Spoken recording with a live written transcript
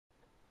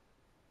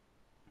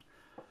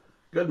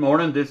Good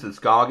morning. This is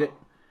Scoggett,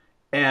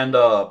 and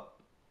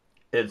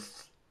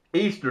it's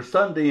Easter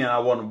Sunday, and I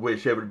want to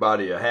wish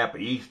everybody a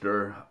happy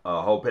Easter.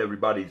 Hope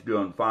everybody's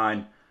doing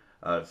fine.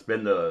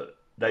 Spend the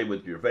day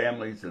with your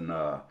families and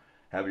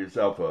have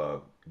yourself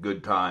a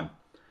good time.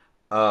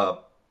 Uh,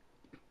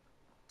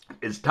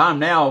 it's time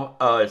now.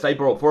 It's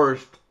April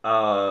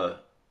 1st,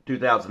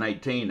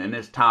 2018, and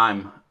it's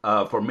time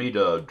for me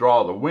to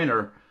draw the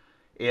winner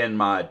in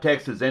my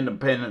Texas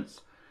Independence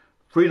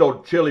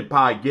Frito Chili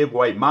Pie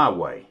Giveaway My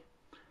Way.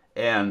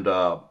 And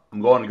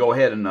I'm going to go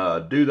ahead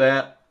and do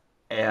that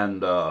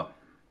and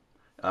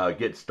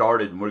get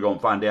started. And we're going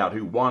to find out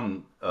who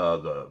won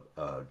the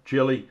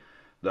chili,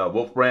 the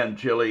Wolf Brand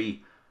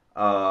chili,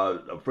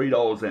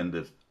 Fritos, and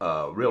this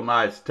real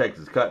nice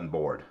Texas cutting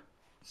board.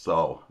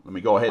 So let me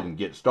go ahead and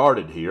get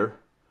started here.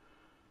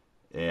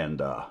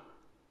 And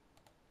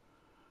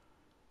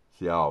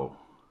see, I'll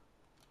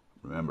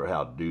remember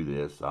how to do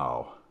this.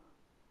 I'll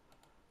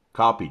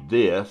copy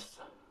this.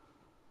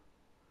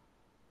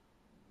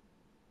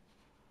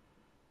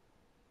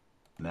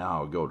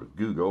 Now I'll go to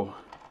Google.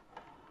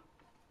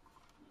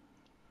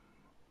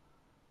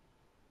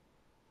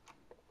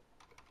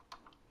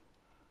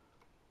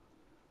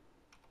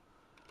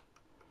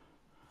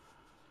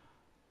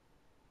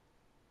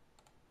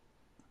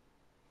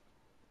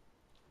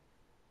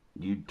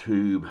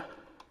 YouTube.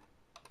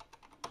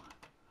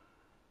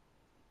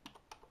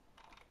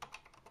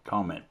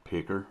 Comment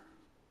picker.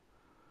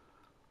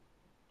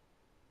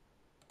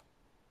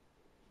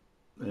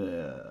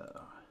 Yeah,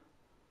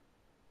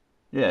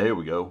 here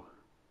we go.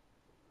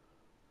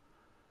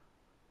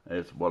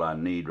 That's what I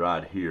need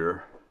right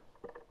here.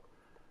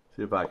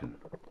 See if I can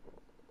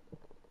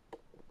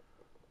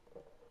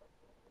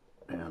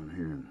down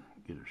here and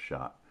get a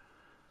shot.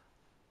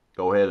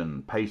 Go ahead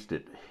and paste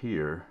it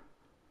here.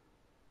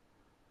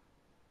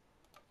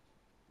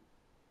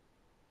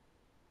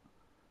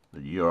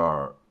 The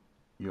URL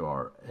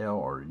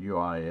or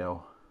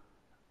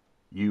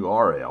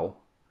URL.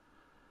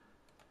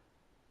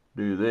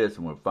 Do this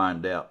and we'll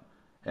find out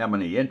how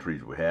many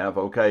entries we have.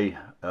 Okay,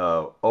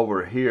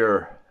 over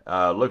here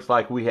looks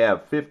like we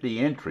have 50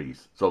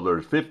 entries. So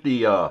there's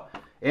 50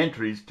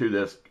 entries to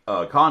this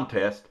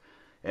contest,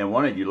 and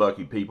one of you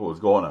lucky people is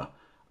going to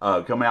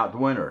come out the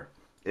winner.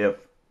 If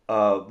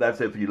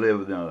that's if you live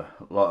in the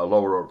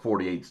lower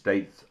 48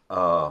 states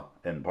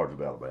and parts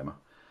of Alabama.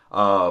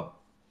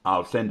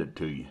 I'll send it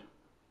to you.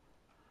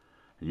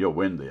 You'll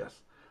win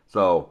this.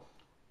 So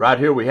right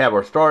here we have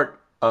our start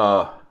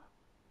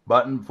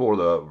button for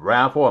the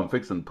raffle. I'm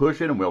fixing to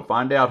push it, and we'll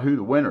find out who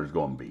the winner is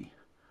going to be.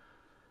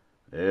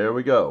 There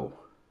we go.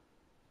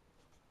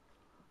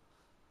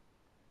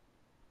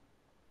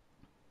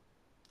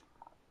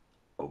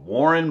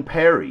 Warren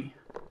Perry.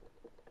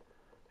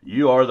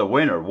 You are the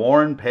winner,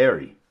 Warren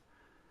Perry.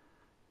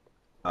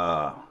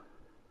 You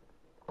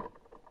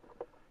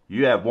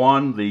have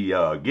won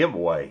the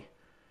giveaway.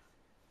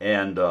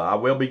 And I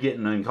will be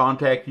getting in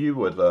contact with you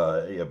with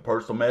a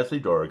personal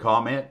message or a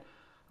comment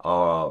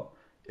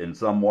in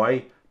some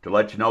way to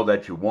let you know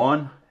that you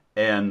won.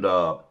 And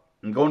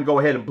I'm going to go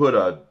ahead and put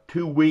a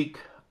 2-week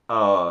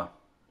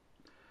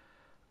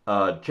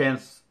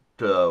chance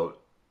to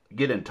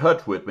get in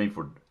touch with me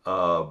for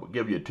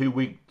give you a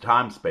 2-week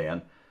time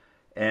span.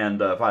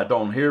 And if I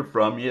don't hear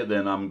from you,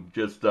 then I'm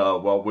just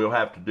well, we'll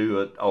have to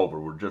do it over.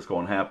 We're just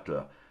going to have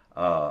to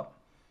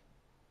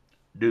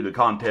do the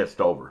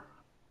contest over.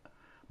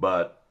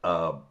 But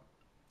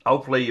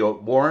hopefully,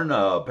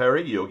 Warren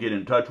Perry, you'll get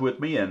in touch with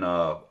me, and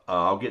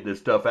I'll get this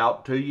stuff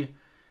out to you.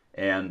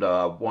 And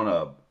want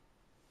to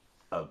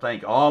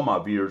thank all my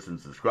viewers and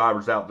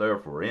subscribers out there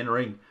for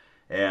entering.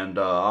 And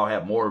I'll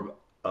have more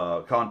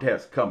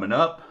contests coming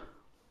up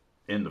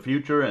in the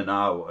future, and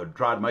I'll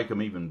try to make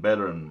them even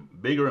better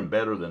and bigger and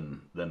better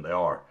than they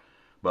are.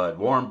 But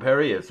Warren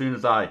Perry, as soon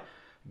as I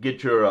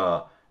get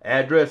your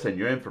address and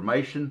your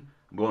information,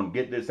 I'm going to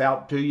get this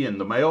out to you in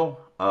the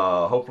mail.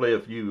 Hopefully,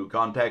 if you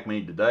contact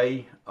me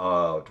today,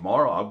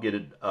 tomorrow, I'll get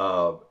it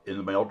in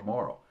the mail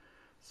tomorrow.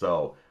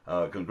 So,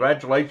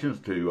 congratulations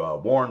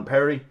to Warren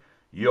Perry.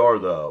 You're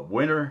the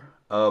winner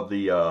of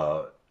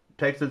the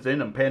Texas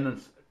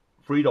Independence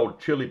Frito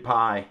Chili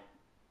Pie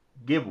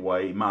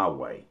Giveaway My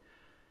Way.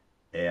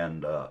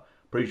 And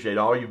appreciate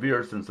all your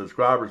viewers and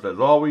subscribers as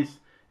always.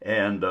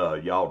 And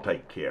y'all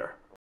take care.